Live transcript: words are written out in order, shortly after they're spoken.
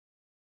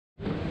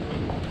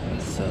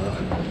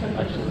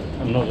Actually,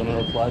 I'm not gonna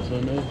reply to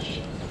a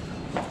message.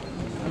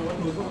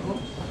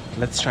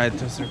 Let's try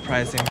to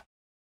surprise him.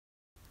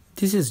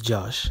 This is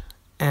Josh,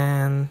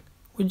 and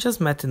we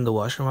just met in the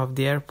washroom of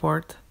the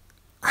airport.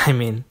 I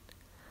mean,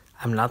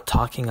 I'm not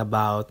talking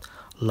about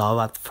love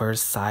at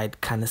first sight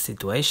kind of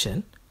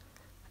situation.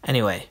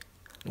 Anyway,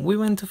 we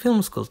went to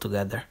film school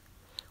together.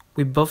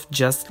 We both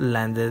just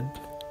landed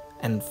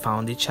and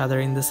found each other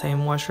in the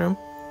same washroom.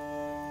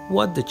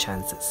 What the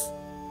chances?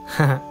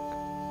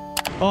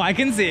 Oh, I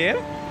can see it.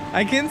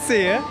 I can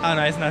see it. Oh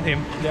no, it's not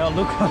him. They all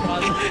look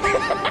alike.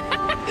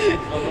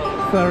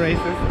 So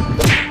racist.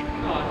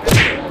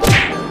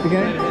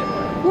 Okay.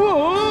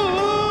 Whoa!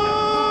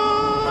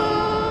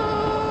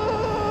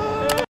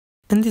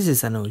 And this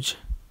is Anuj.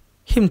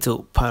 Him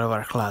too, part of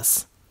our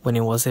class, when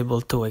he was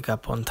able to wake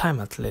up on time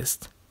at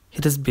least.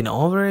 It has been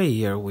over a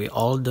year we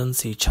all don't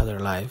see each other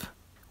live.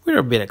 We're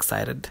a bit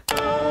excited.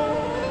 What's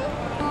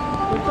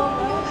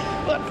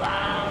up? I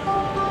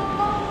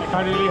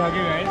can't really hug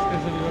you guys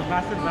because of your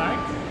plastic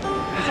bags.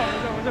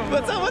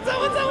 What's up?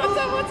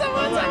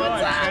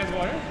 Guys,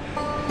 water?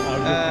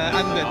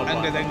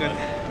 I'm good.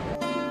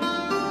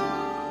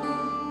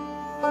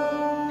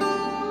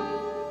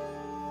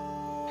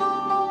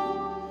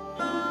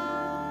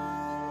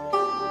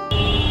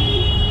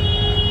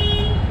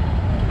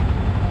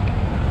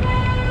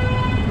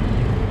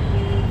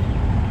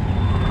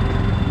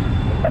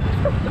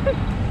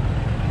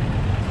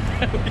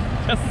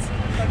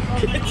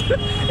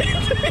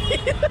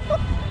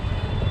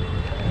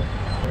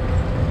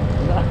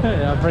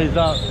 Yeah, I breathed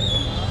up.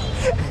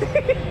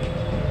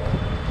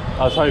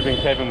 I was hoping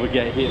Kevin would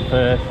get hit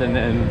first and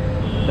then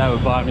that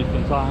would buy me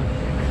some time.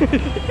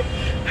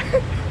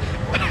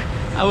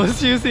 I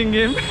was using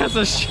him as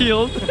a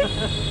shield. I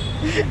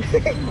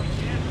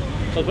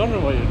was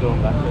wondering what you were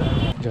doing back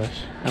there.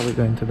 Josh, are we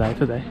going to die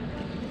today?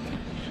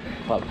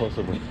 Quite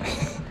possibly.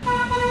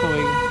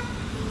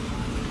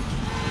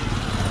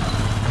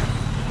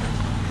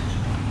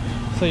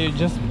 So you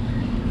just...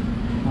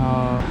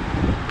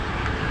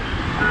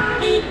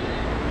 You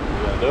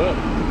gonna do it?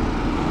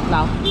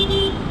 No.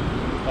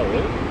 Oh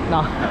really? No.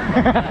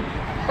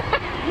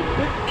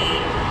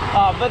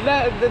 Oh, but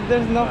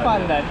there's no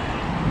fun then.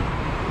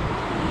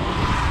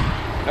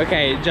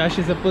 Okay, Josh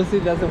is a pussy,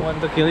 doesn't want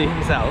to kill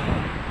himself.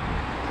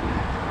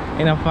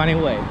 In a funny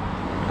way.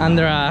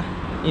 Under a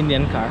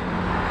Indian car.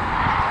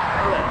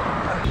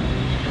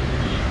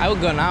 I will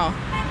go now.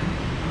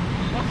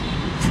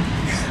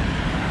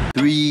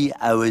 3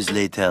 hours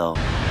later.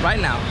 Right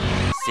now.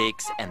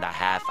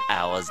 6.5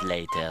 hours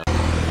later. I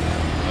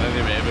don't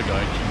think we're ever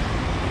going.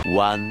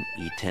 1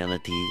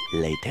 eternity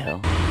later.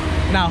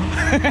 Now.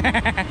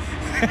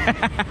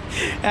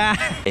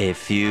 A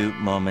few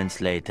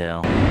moments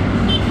later.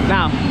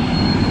 Now.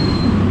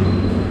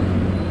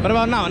 What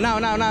about now? Now.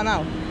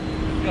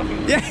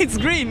 Yeah, it's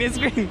green. Did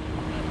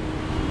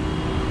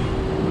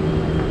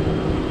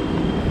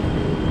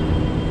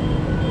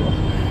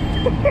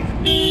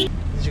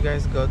you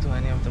guys go to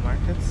any of the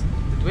markets?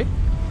 Did we?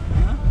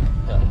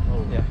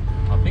 Yeah.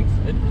 I think so.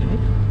 Did we?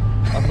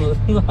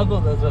 I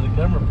thought that's where the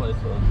camera place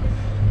was.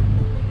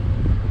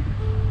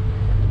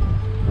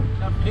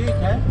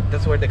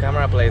 That's where the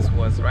camera place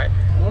was, right?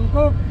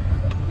 उनको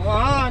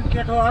वहाँ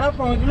केटवाड़ा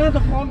पहुँचना तो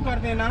phone कर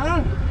देना.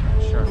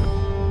 Sure.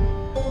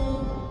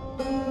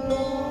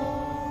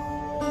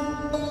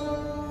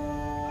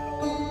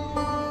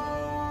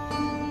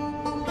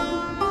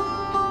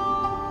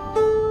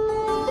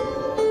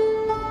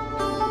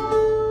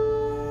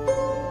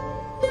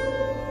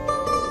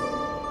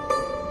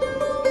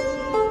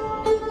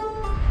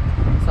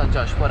 So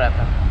Josh, what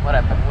happened?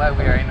 Why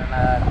we are in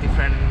a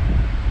different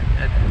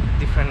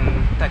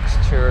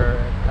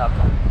texture cup?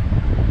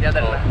 The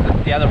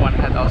other one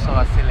had also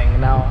a ceiling.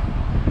 Now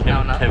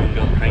Kevin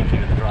got cranky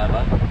with the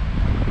driver.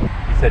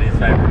 He said his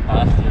favourite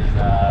pasta is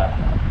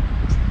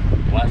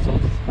white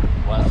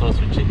sauce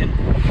with chicken.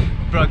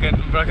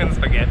 Broken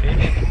spaghetti.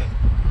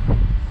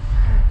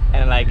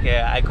 And like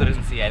I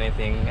couldn't see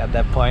anything at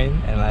that point,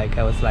 and like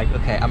I was like,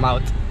 okay, I'm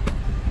out.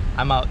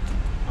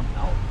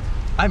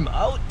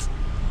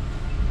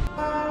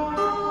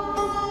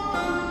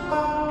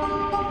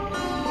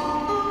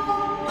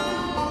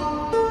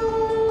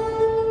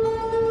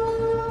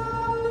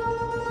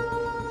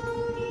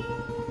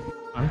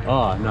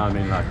 Oh no, I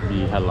mean like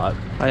you had like.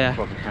 Oh yeah.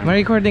 Am I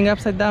recording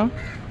upside down?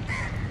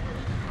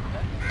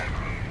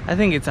 I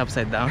think it's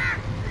upside down.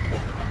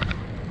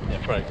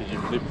 Yeah, probably because you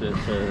flipped it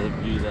to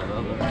view that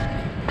other.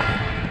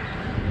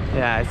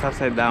 Yeah, it's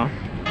upside down.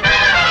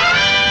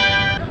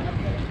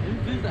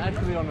 This is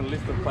actually on a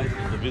list of places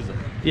to visit.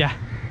 Yeah.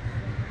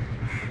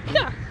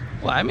 Yeah.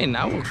 Well, I mean,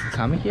 I will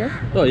come here.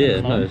 Oh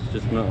yeah, no, it's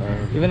just not.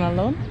 Even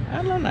alone?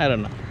 I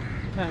don't know.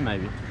 Yeah,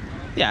 maybe.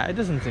 Yeah, it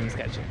doesn't seem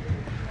sketchy.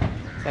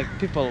 It's like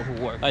people who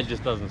work. It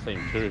just doesn't seem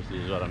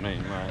touristy, is what I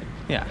mean. Like.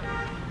 Yeah.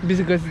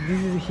 Because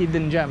this is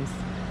hidden gems.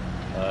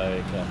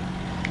 Okay.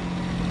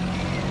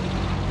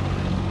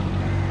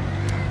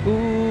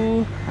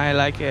 Ooh, I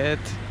like it.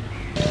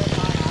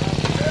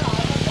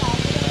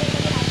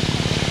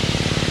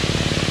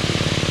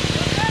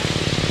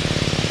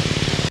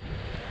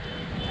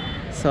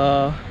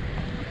 So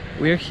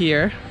we're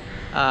here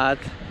at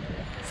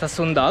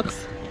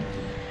Docks.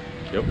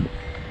 Yep.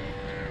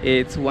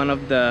 It's one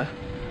of the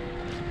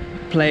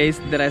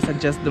places that I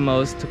suggest the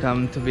most to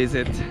come to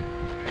visit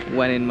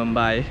when in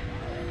Mumbai.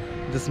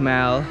 The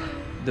smell,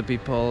 the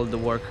people, the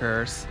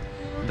workers,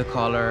 the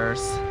colors,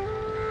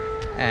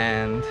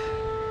 and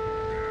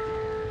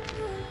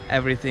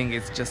everything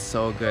is just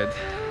so good.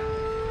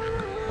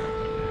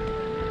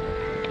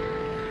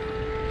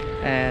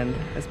 And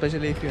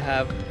especially if you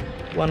have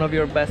one of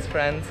your best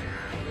friends,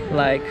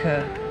 like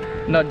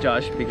not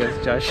Josh, because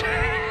Josh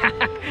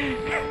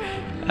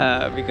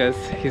because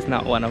he's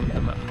not one of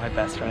my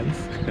best friends.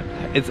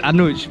 It's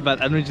Anuj, but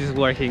Anuj is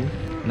working.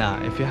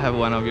 Nah, if you have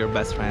one of your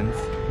best friends,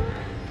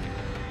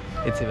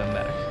 it's even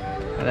better.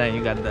 And then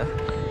you got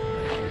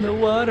the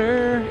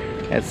water.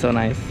 It's so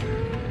nice.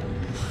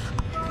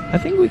 I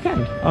think we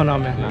can. Oh no,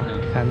 man,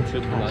 no, can't.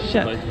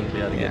 Shit.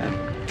 Yeah.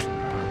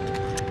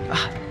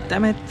 Ah,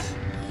 damn it.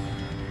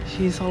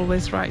 She's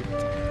always right.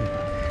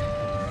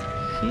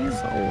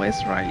 He's always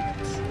right.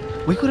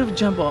 We could have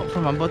jumped up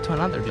from a boat to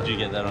another. Did you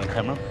get that on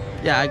camera?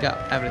 Yeah, I got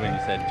everything. When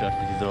you said Josh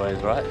is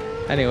always right.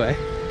 Anyway,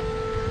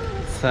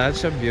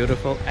 such a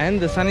beautiful,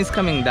 and the sun is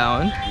coming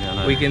down. Yeah,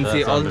 no, we can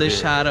see all the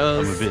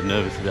shadows. I'm a bit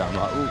nervous about. I'm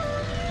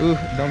like, ooh,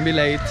 don't be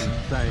late.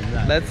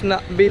 Let's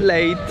not be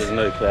late. There's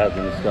no clouds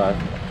in the sky.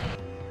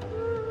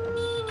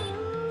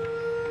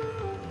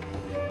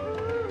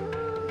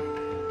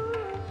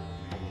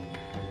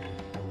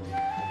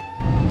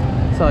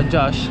 So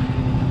Josh,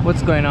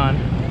 what's going on?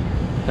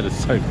 That is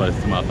so close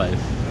to my face.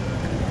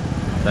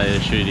 They are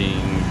shooting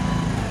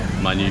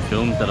my new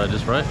film that I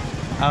just wrote.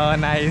 Oh,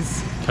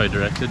 nice.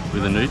 Co-directed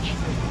with Anuj.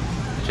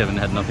 Kevin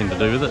had nothing to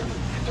do with it.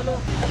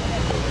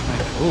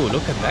 Ooh,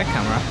 look at that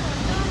camera.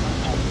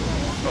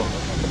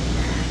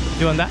 Do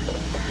you want that?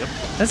 Yep.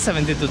 That's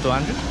 70 to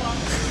 200.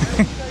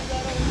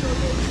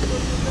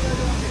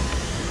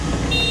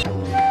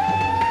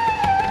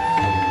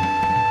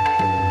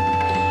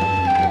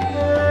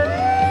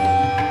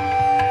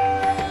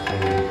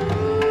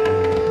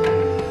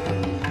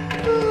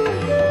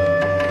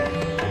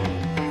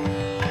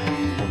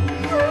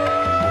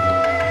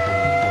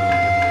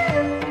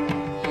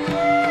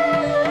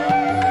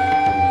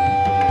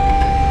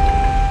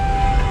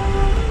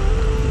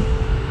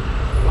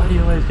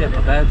 Get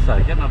my bad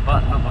side, get my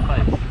butt, not my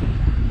face.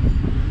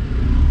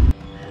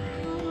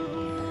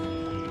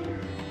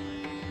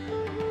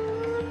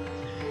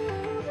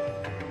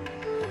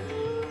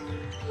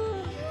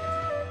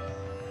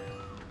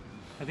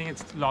 I think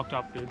it's locked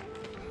up, dude.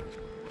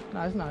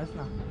 No, it's not, it's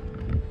not.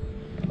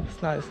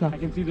 It's not, it's not. I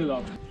can see the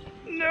lock.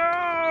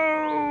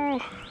 No!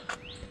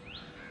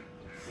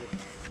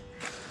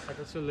 I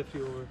can still lift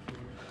you over.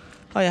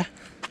 Oh yeah.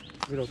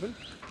 Is it open?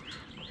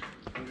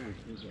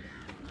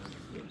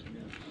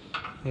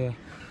 Yeah.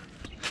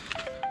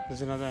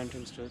 There's another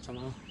entrance to it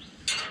somehow.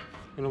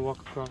 I'm gonna walk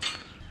across.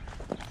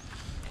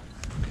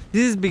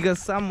 This is because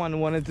someone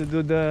wanted to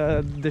do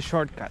the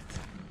shortcut.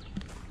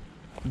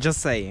 Just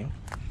saying.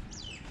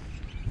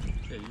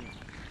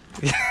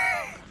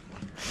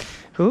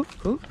 Who?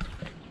 Who?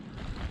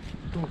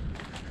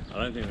 I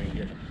don't think we can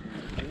get it.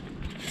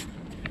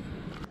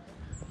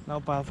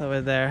 No path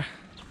over there.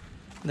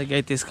 The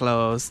gate is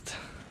closed.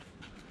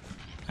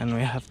 And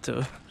we have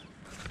to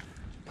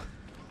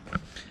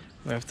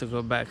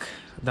go back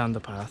down the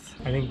path.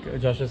 I think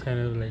Josh is kind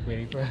of like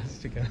waiting for us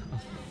to get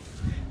off.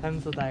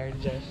 I'm so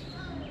tired, Josh.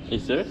 Are you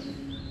serious?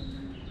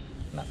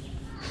 No.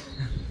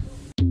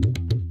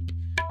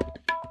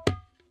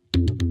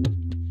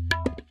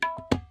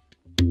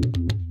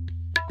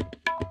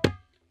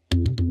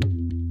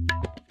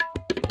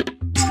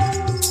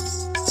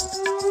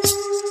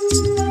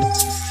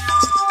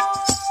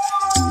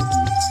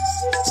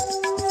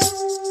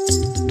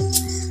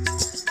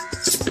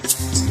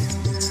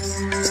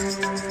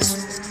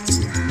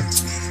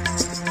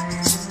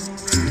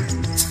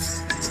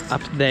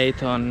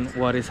 Update on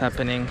what is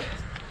happening.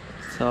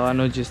 So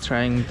Anuj is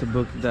trying to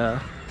book the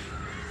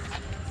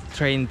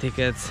train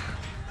tickets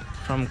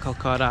from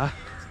Calcutta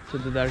to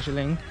the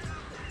Darjeeling,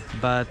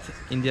 but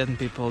Indian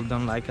people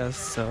don't like us,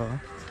 so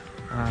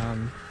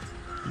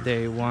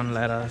they won't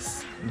let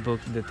us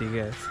book the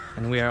tickets,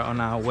 and we are on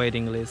our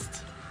waiting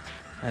list,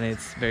 and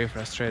it's very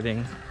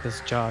frustrating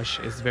because Josh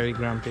is very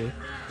grumpy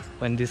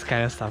when this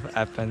kind of stuff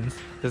happens,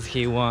 because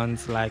he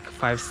wants like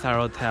 5-star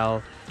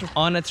hotel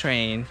on a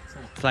train.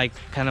 It's like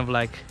kind of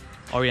like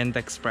Orient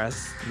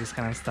Express, this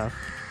kind of stuff,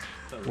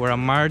 where a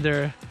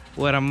murder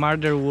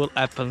will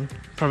happen,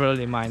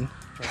 probably mine.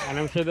 And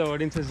I'm sure the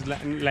audience is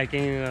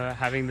liking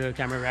having the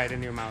camera right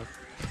in your mouth.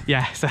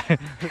 Yeah. So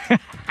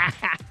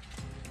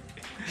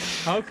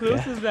how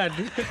close is that?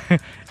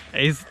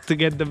 It's to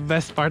get the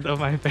best part of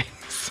my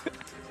face,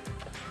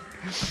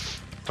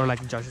 or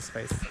like Josh's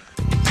face.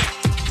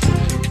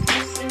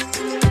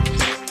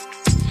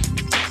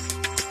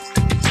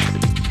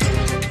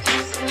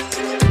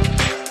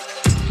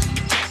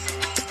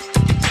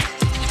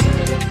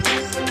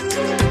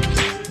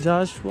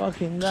 Josh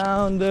walking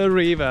down the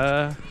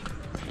river.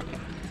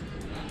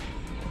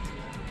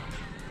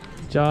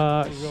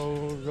 Josh.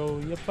 Row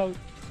your boat,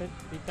 set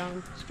me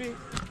down the street.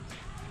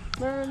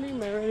 Merrily,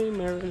 merrily,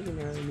 merrily,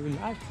 merrily,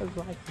 life is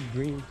like a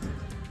dream.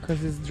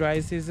 Because it's dry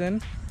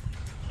season,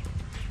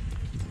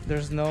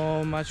 there's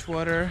no much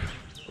water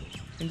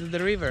into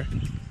the river.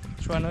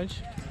 Shwanuj?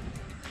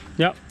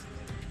 Yep.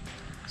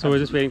 So we're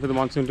just waiting for the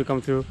monsoon to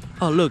come through.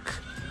 Oh look,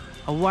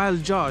 a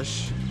wild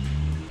Josh.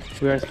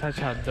 We are such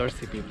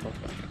outdoorsy people.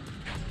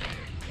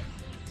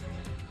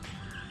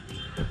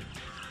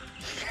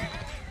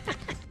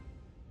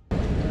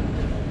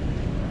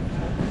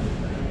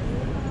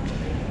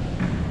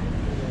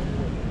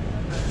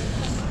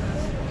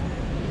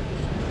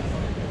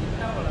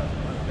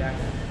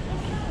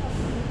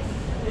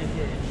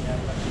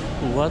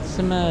 What's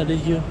the matter,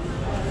 you?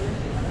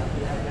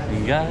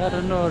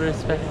 Got no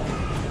respect.